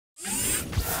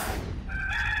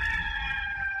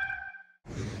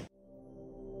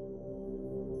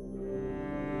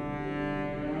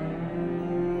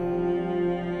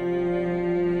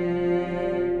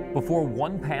Before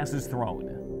one pass is thrown,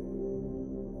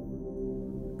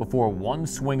 before one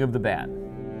swing of the bat,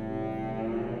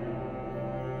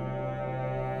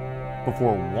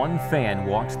 before one fan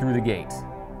walks through the gate,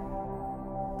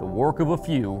 the work of a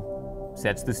few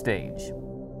sets the stage.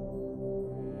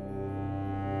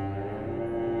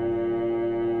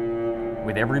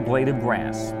 With every blade of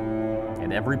grass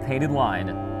and every painted line,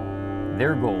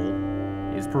 their goal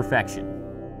is perfection.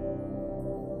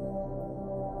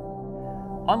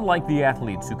 Unlike the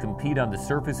athletes who compete on the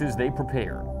surfaces they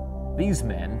prepare, these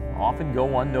men often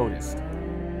go unnoticed.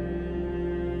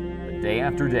 But day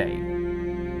after day,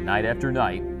 night after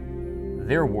night,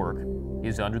 their work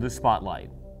is under the spotlight.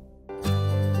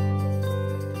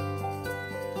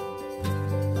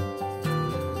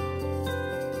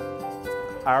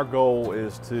 Our goal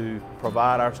is to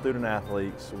provide our student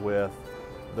athletes with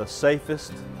the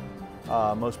safest,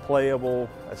 most playable,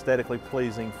 aesthetically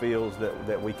pleasing fields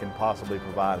that we can possibly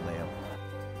provide them.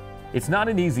 It's not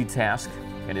an easy task,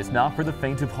 and it's not for the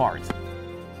faint of heart.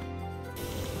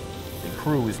 The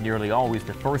crew is nearly always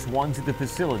the first ones at the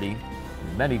facility,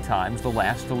 and many times the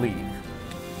last to leave.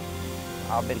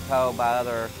 I've been told by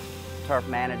other turf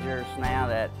managers now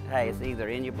that, hey, it's either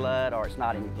in your blood or it's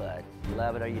not in your blood. You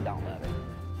love it or you don't love it.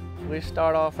 We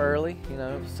start off early,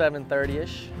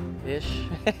 7:30-ish.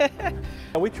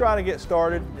 We try to get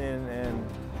started and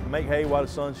make hay while the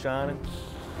sun's shining,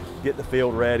 get the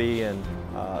field ready, and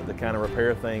to kind of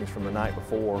repair things from the night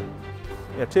before.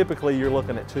 Typically you're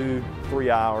looking at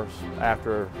 2-3 hours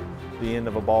after the end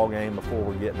of a ball game before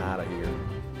we're getting out of here.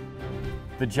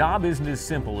 The job isn't as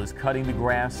simple as cutting the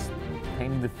grass,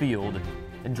 painting the field,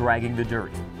 and dragging the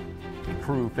dirt. The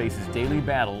crew faces daily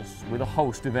battles with a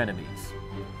host of enemies.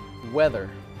 Weather,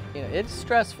 it's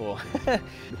stressful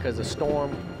because a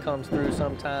storm comes through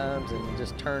sometimes and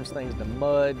just turns things to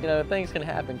mud. Things can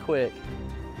happen quick.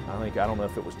 I don't know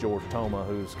if it was George Toma,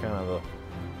 who's kind of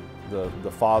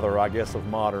the father, I guess, of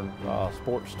modern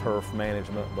sports turf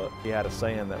management, but he had a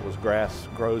saying that was grass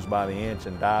grows by the inch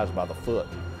and dies by the foot.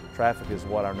 Traffic is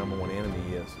what our #1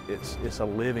 enemy is. It's a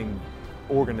living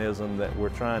organism that we're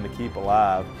trying to keep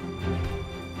alive.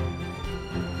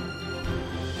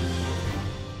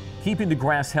 Keeping the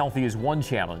grass healthy is one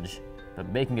challenge, but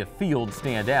making a field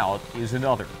stand out is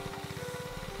another.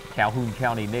 Calhoun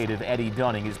County native Eddie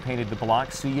Dunning has painted the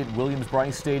Block C at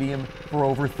Williams-Brice Stadium for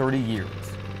over 30 years.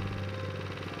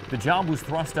 The job was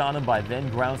thrust on him by then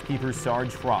groundskeeper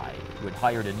Sarge Fry, who had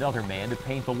hired another man to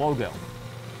paint the logo.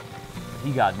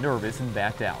 He got nervous and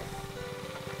backed out.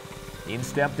 In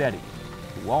stepped Eddie,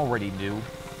 who already knew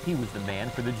he was the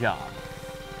man for the job.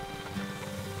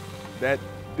 That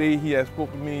day he had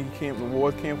spoke to me, the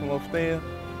boys came from upstairs,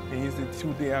 and he said,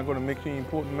 today I'm going to make you an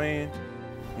important man.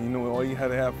 And, all you had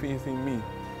to have faith in me.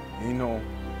 And, and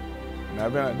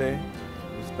I've been out there,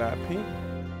 we started painting.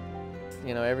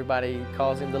 Everybody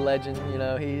calls him the legend.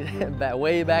 He's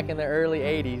way back in the early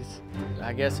 80s.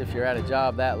 I guess if you're at a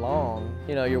job that long,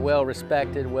 you're well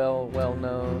respected, well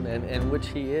known, and which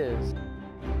he is.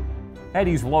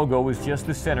 Eddie's logo is just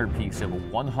the centerpiece of a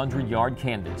 100-yard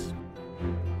canvas.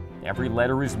 Every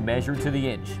letter is measured to the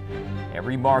inch,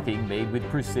 every marking made with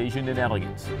precision and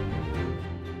elegance.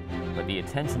 But the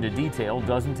attention to detail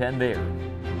doesn't end there.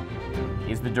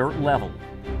 Is the dirt level?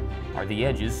 Are the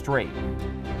edges straight?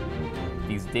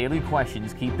 These daily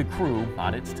questions keep the crew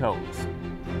on its toes.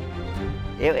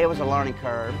 It was a learning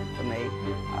curve for me,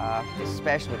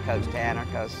 especially with Coach Tanner,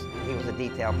 because he was a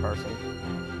detail person.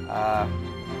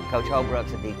 Coach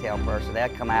Holbrook's a detail person. They'll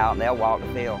come out and they'll walk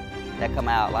the field. They'll come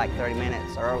out like 30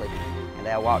 minutes early, and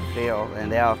they'll walk the field,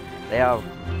 and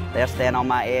they'll stand on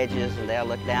my edges, and they'll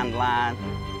look down the line.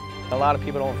 A lot of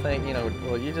people don't think,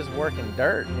 well, you're just working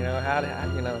dirt,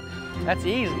 that's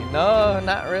easy. No,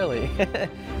 not really.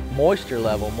 Moisture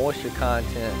level, moisture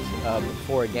content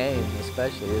before a game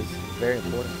especially is very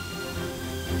important.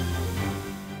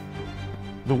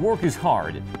 The work is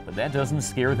hard, but that doesn't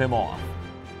scare them off.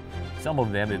 Some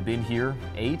of them have been here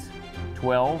 8,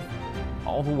 12,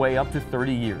 all the way up to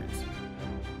 30 years.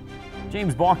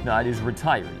 James Balknight is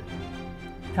retired,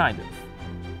 kind of.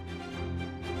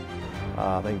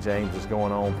 I think James is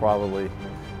going on probably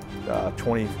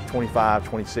 25,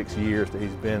 26 years that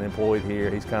he's been employed here.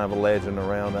 He's kind of a legend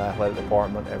around the athletic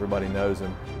department. Everybody knows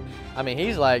him.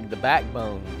 He's like the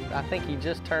backbone. I think he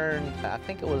just turned, I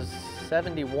think it was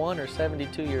 71 or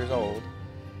 72 years old.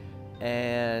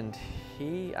 And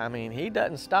he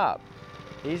doesn't stop.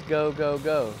 He's go, go,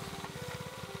 go.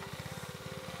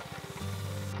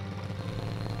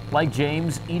 Like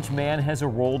James, each man has a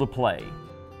role to play.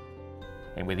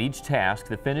 And with each task,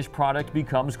 the finished product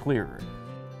becomes clearer.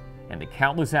 And the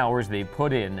countless hours they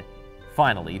put in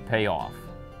finally pay off.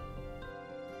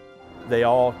 they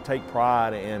all take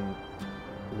pride in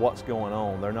what's going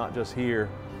on. They're not just here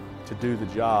to do the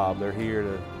job, they're here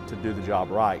to do the job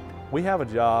right. We have a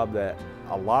job that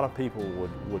a lot of people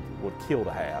would kill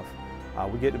to have.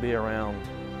 We get to be around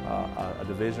a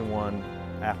Division I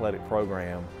athletic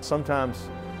program. Sometimes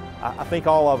I think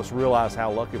all of us realize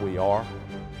how lucky we are.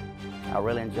 I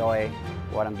really enjoy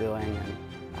what I'm doing,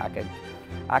 and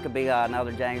I could be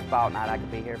another James Baltnight. I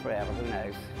could be here forever. Who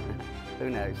knows? Who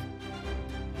knows?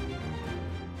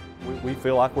 We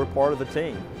feel like we're part of the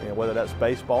team, you know, whether that's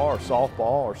baseball or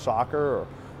softball or soccer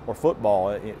or football.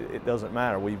 It doesn't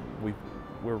matter. We're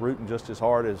rooting just as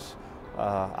hard as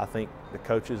I think the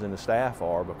coaches and the staff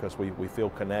are, because we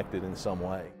feel connected in some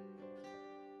way.